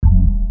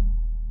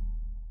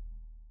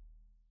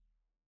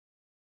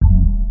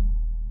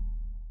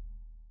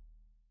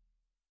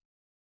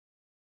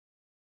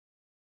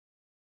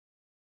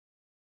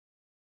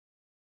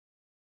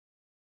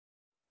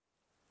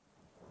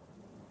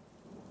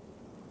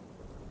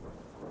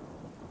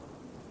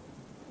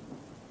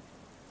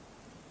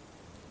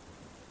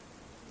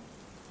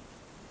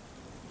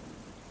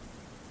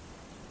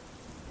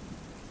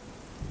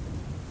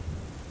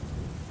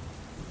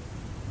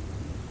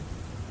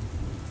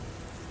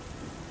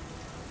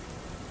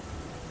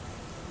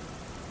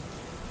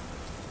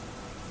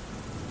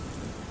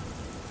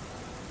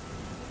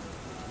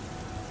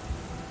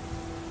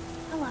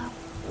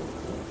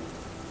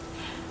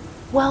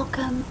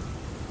Welcome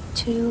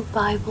to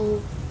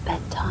Bible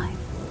Bedtime.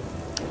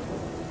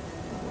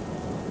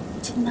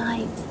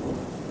 Tonight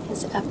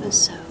is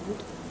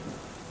episode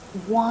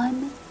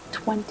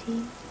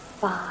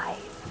 125,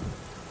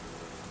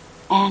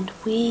 and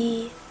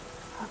we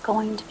are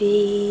going to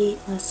be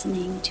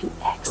listening to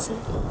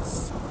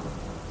Exodus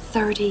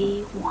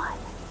 31.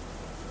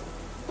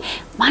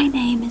 My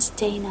name is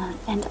Dana,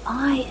 and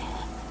I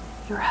am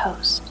your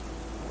host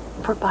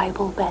for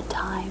Bible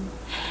Bedtime,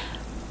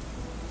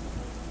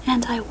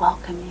 and I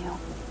welcome you.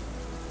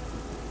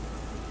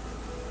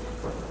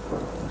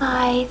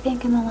 I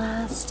think in the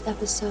last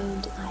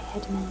episode I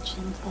had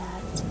mentioned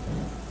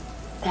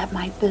that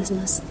my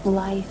business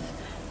life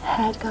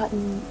had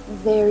gotten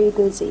very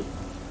busy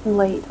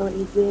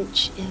lately,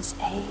 which is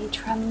a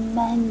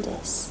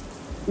tremendous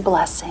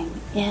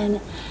blessing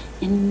in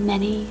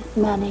many,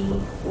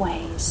 many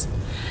ways.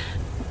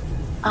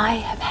 I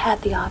have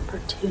had the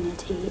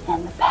opportunity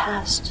in the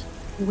past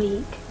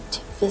week to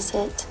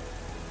visit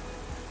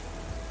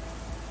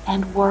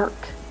and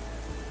work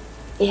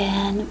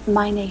in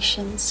my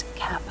nation's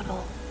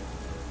capital,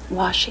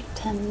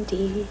 Washington,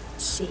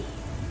 D.C.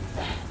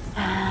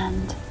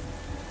 And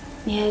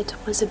it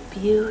was a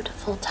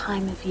beautiful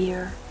time of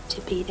year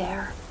to be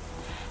there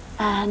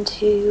and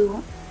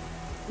to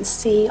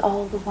see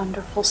all the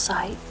wonderful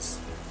sights,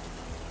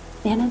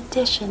 in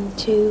addition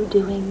to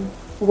doing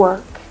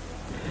work.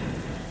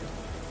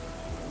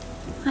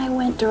 I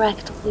went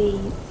directly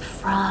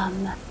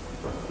from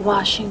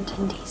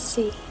Washington,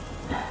 D.C.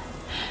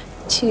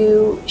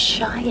 to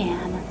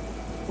Cheyenne,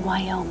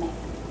 Wyoming,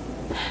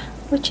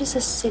 which is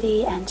a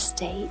city and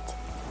state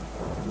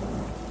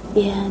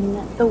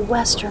in the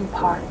western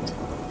part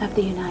of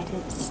the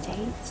United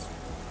States.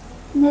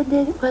 And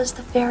it was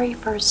the very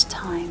first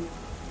time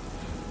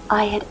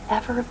I had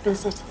ever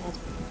visited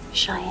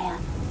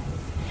Cheyenne.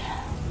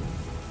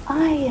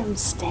 I am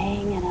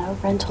staying in a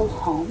rental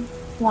home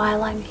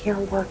while I'm here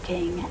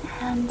working,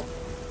 and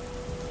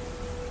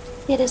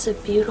it is a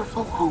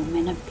beautiful home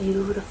in a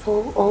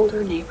beautiful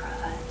older neighborhood.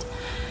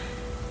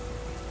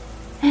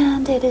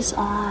 And it is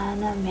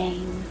on a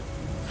main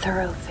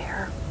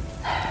thoroughfare,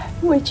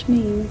 which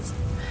means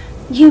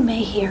you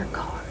may hear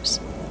cars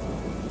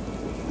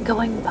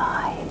going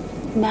by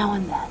now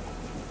and then.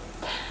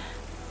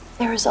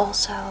 There is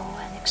also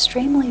an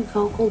extremely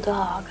vocal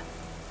dog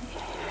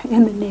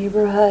in the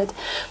neighborhood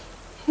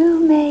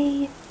who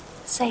may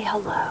say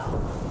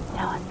hello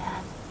now and then.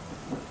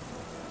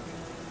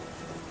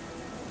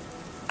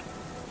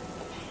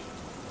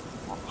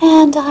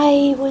 And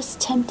I was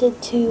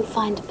tempted to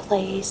find a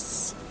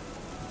place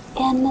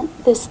in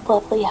this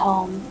lovely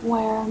home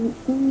where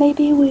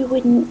maybe we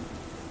wouldn't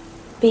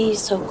be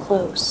so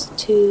close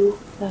to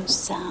those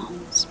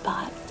sounds,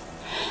 but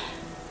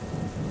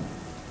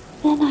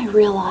then I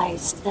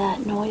realized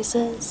that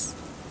noises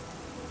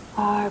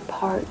are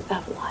part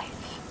of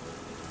life,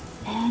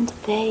 and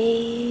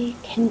they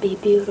can be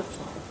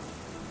beautiful.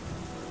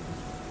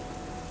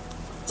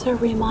 It's a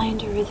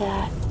reminder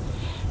that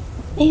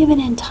even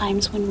in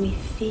times when we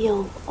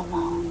feel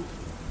alone,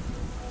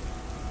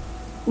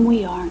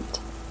 we aren't.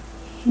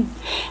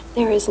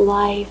 There is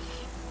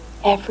life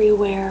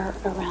everywhere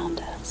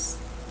around us.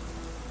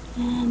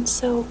 And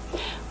so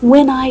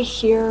when I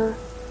hear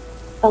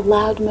a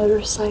loud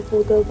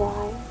motorcycle go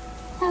by,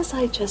 as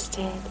I just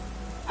did,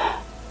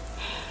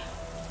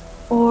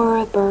 or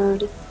a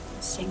bird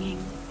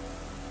singing,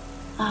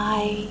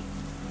 I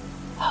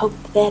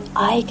hope that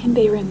I can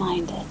be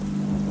reminded.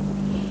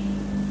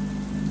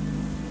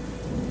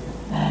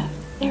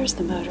 There's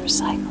the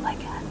motorcycle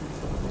again.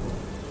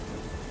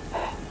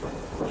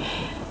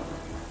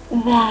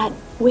 That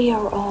we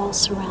are all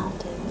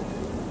surrounded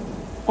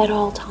at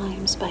all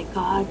times by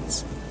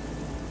God's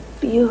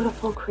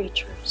beautiful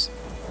creatures,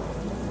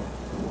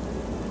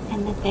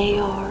 and that they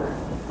are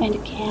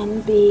and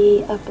can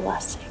be a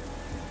blessing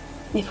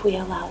if we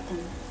allow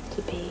them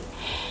to be.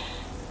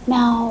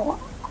 Now,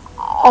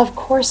 of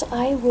course,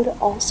 I would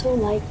also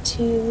like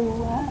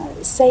to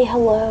say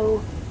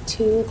hello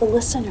to the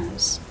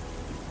listeners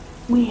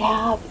we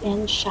have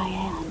in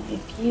Cheyenne.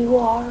 If you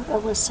are a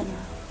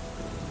listener,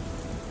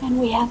 and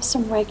we have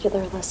some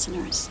regular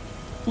listeners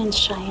in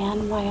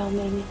Cheyenne,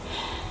 Wyoming,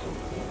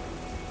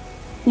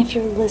 if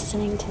you're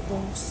listening to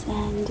this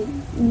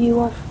and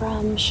you are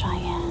from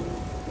Cheyenne,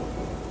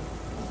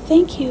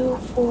 thank you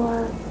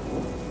for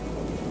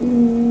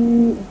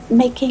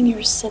making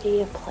your city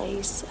a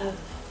place of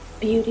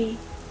beauty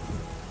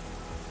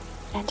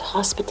and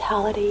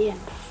hospitality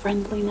and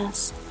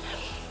friendliness,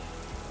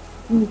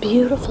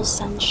 beautiful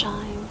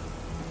sunshine,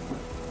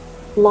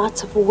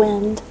 lots of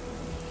wind,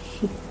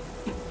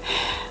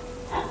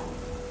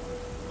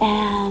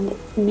 and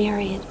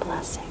myriad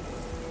blessings.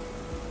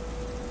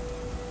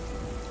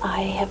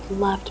 I have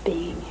loved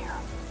being here.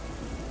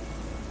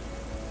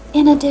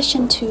 In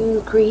addition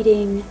to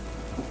greeting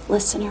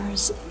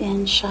listeners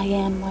in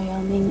Cheyenne,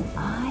 Wyoming,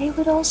 I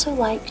would also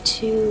like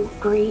to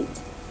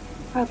greet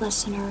our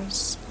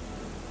listeners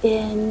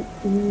in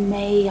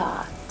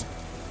Mayotte.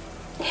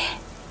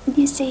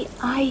 You see,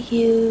 I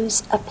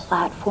use a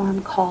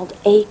platform called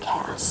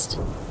Acast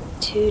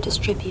to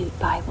distribute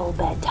Bible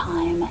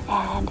bedtime,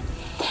 and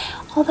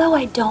although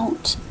I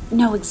don't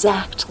know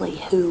exactly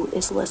who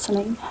is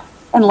listening,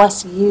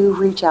 unless you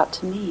reach out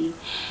to me,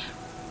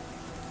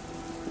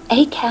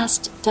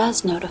 Acast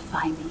does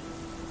notify me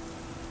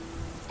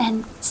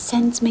and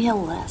sends me a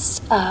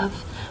list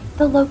of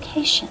the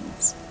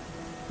locations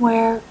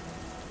where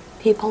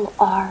people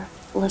are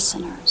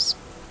listeners.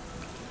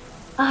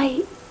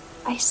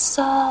 I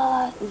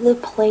saw the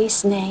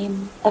place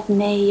name of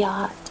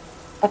Mayot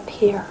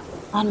appear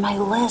on my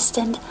list,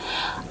 and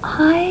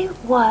I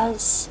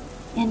was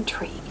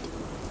intrigued.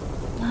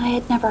 I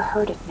had never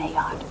heard of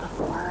Mayot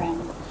before,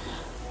 and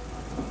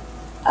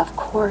of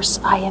course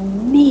I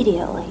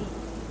immediately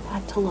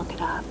had to look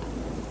it up.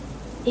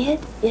 It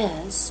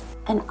is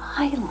an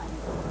island.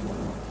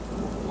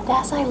 And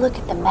as I look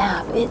at the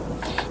map,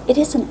 it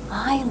is an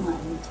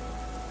island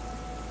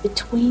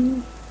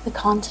between the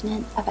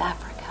continent of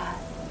Africa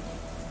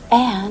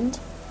and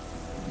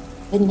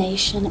the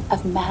nation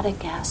of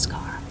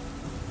Madagascar.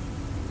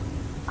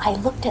 I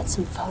looked at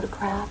some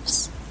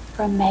photographs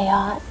from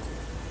Mayot,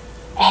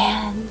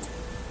 and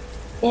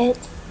it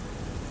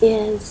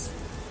is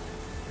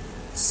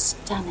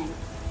stunning.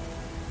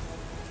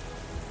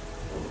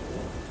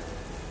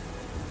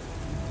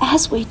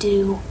 As we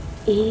do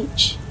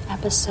each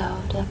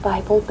episode of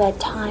Bible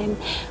Bedtime,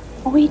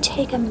 we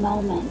take a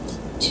moment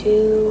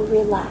to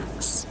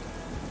relax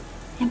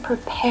and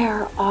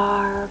prepare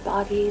our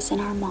bodies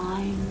and our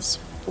minds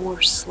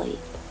for sleep.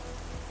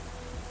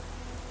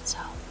 So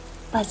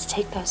let's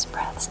take those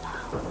breaths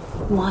now.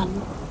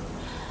 1,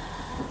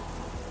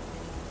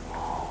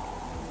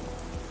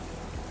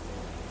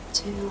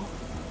 2,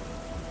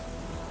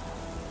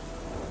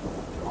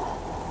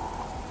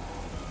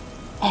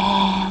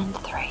 and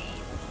 3.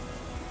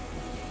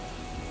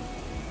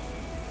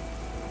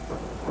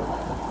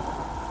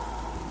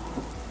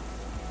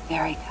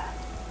 Very good.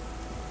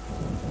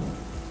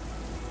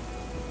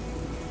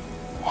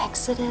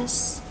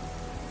 Exodus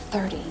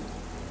 30.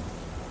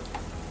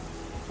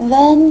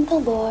 Then the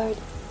Lord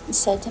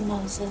said to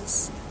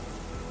Moses,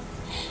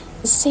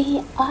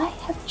 "See, I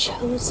have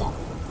chosen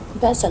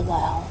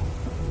Bezalel,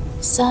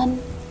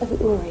 son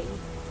of Uri,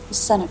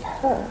 son of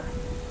Hur,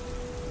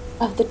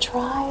 of the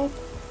tribe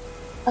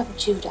of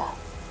Judah,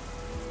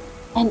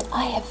 and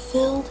I have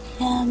filled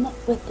him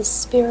with the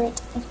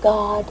Spirit of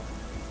God,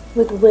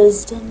 with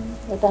wisdom,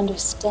 with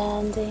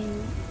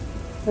understanding,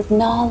 with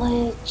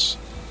knowledge,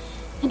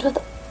 and with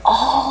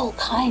all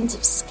kinds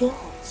of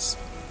skills,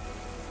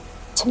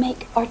 to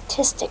make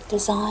artistic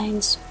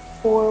designs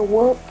for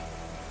work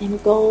in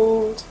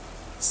gold,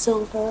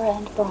 silver,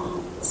 and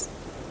bronze,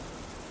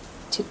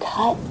 to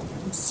cut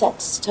and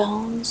set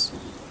stones,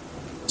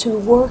 to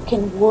work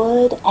in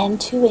wood, and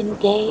to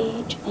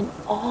engage in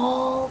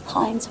all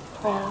kinds of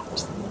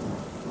crafts.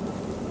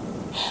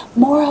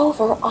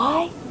 Moreover,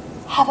 I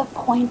have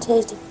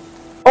appointed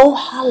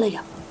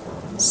Oholiab,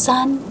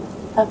 son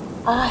of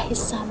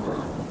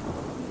Ahisamach,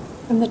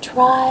 from the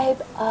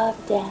tribe of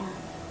Dan,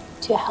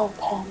 to help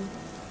him.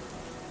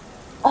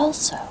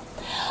 Also,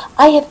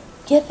 I have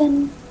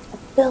given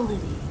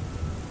ability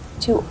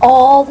to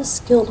all the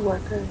skilled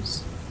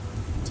workers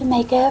to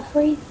make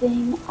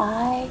everything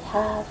I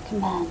have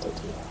commanded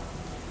you: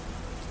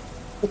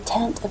 the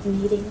tent of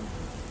meeting,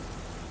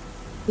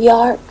 the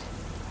ark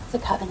of the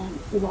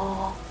covenant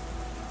law,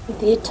 with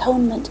the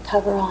atonement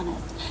cover on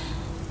it,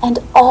 and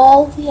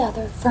all the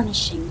other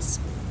furnishings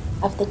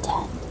of the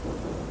tent,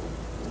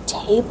 the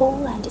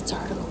table and its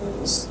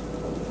articles,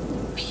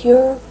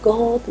 pure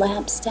gold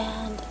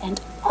lampstand and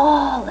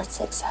all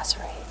its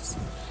accessories,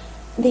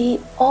 the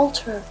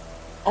altar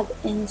of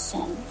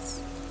incense,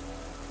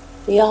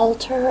 the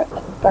altar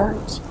of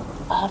burnt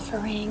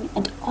offering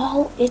and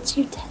all its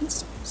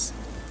utensils,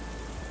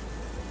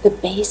 the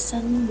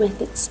basin with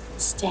its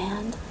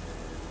stand,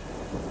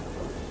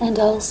 and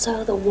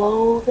also the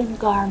woven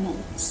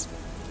garments,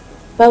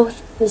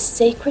 both the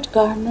sacred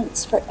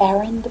garments for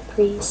Aaron the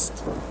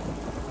priest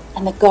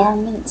and the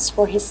garments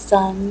for his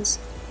sons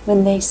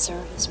when they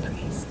serve as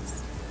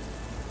priests,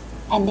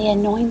 and the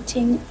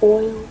anointing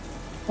oil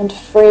and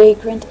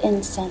fragrant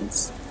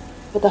incense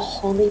for the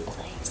holy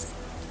place.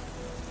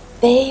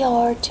 They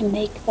are to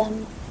make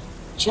them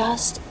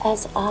just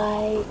as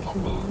I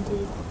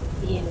commanded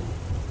you."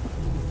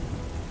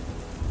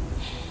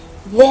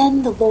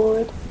 Then the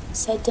Lord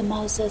said to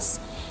Moses,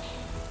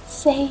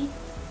 "Say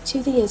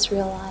to the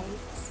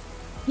Israelites,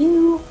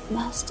 you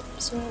must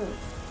observe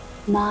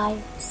my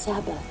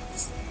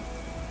Sabbaths.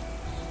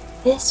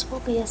 This will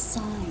be a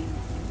sign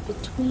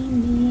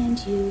between me and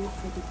you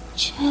for the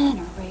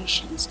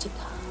generations to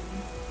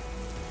come,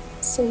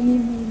 so you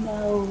may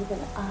know that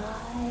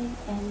I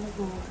am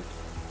the Lord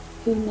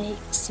who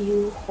makes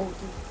you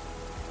holy.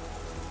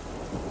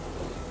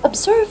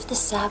 Observe the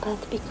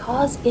Sabbath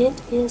because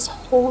it is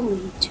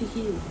holy to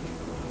you.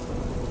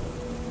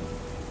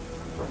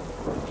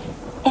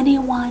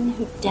 Anyone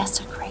who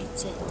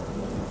desecrates it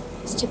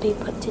is to be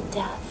put to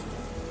death.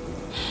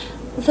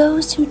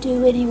 Those who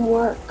do any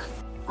work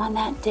on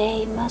that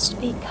day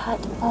must be cut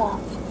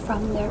off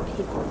from their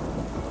people.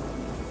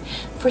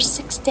 For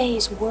 6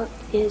 days work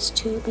is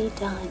to be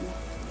done,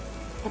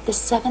 but the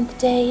seventh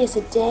day is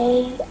a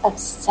day of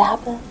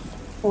Sabbath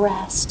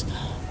rest,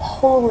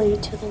 holy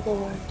to the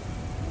Lord.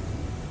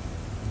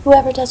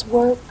 Whoever does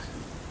work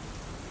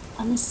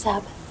on the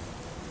Sabbath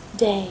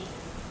day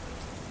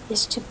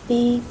is to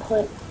be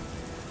put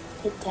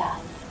to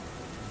death.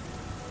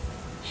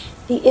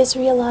 The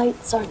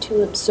Israelites are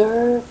to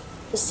observe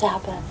the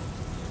Sabbath,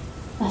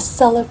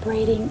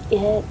 celebrating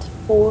it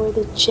for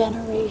the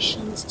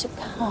generations to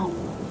come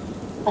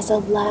as a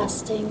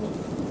lasting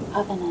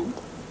covenant.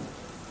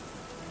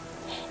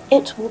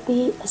 It will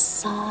be a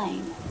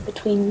sign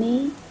between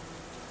me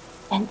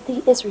and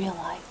the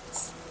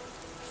Israelites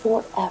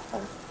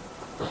forever.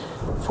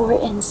 For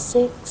in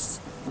 6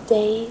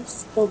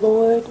 days the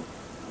Lord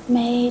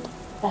made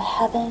the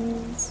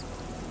heavens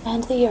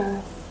and the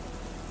earth,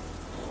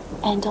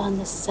 and on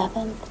the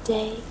seventh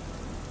day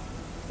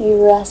he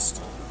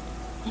rested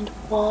and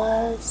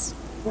was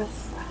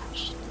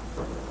refreshed.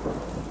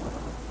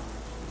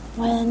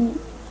 When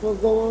the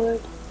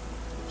Lord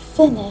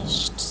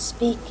finished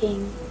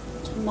speaking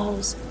to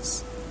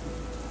Moses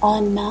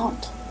on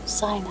Mount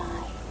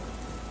Sinai,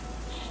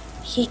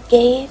 he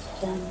gave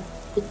him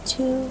the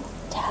 2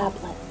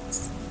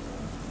 tablets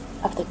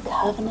of the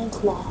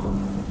covenant law,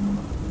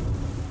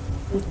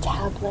 with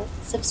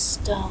tablets of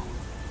stone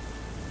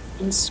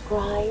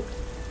inscribed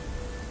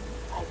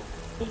by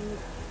the finger.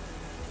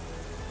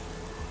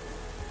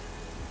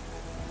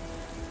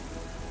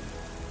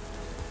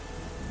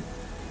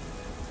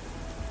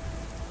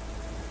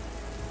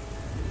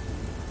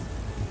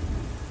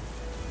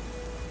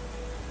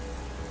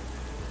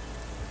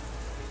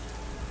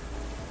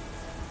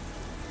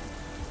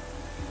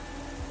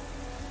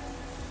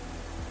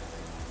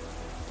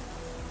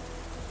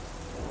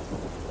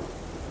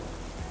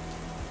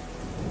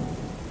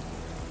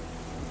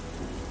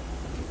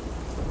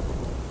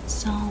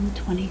 Psalm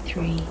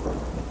 23,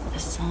 a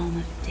psalm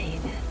of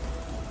David.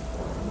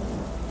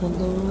 The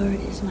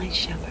Lord is my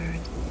shepherd,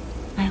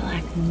 I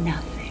lack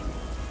nothing.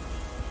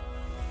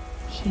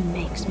 He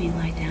makes me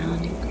lie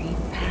down in green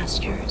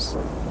pastures.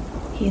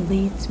 He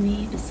leads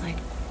me beside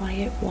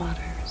quiet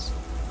waters.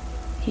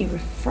 He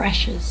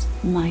refreshes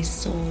my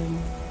soul.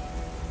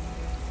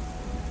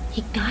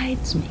 He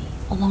guides me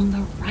along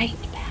the right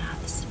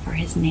paths for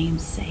his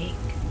name's sake.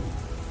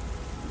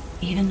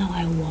 Even though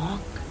I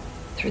walk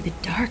through the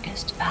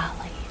darkest valley,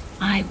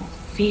 I will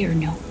fear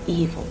no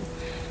evil,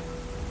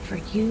 for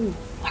you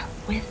are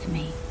with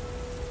me.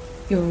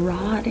 Your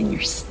rod and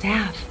your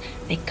staff,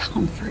 they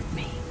comfort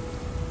me.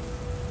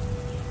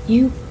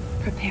 You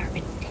prepare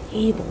a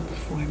table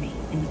before me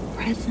in the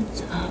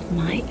presence of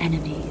my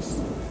enemies.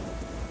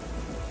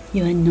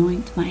 You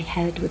anoint my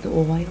head with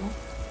oil.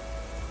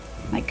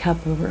 My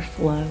cup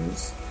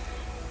overflows.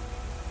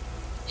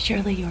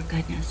 Surely your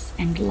goodness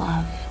and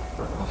love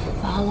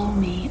will follow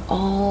me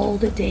all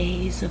the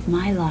days of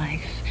my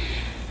life,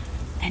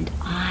 and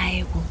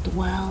I will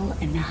dwell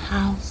in the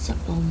house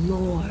of the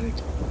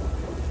Lord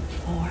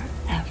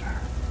forever.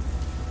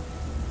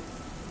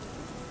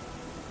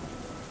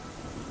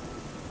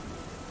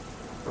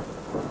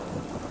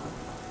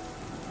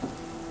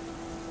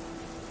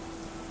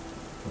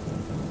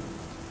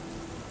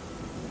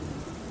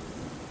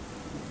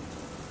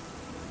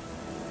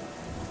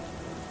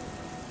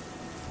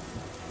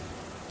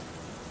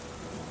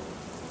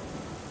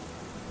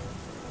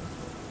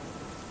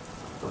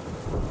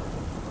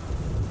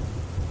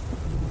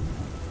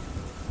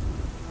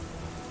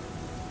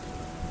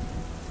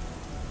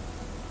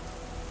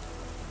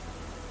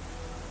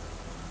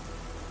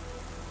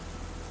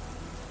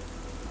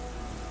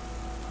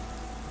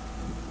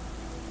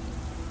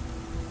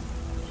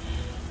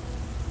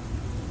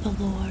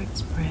 The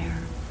Lord's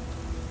Prayer,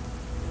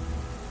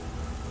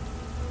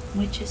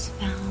 which is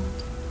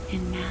found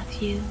in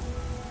Matthew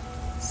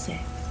 6.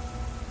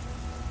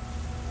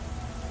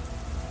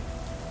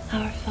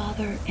 Our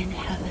Father in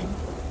heaven,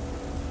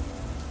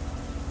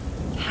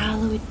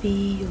 hallowed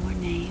be your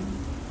name.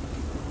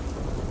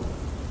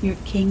 Your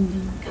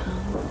kingdom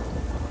come.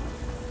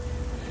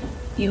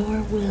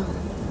 Your will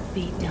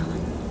be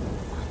done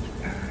on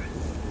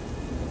earth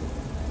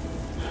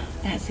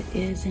as it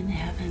is in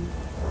heaven.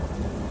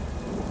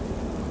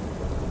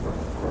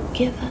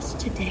 Give us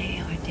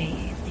today our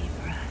daily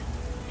bread,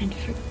 and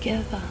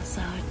forgive us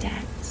our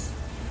debts,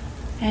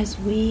 as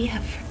we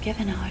have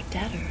forgiven our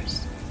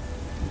debtors.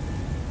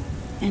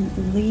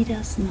 And lead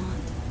us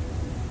not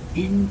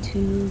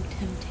into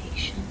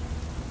temptation,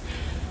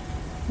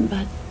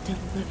 but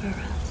deliver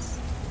us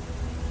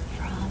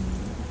from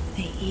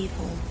the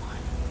evil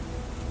one.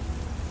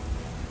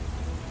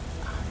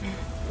 Amen.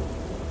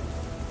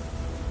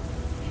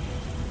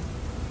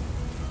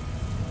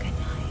 Good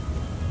night.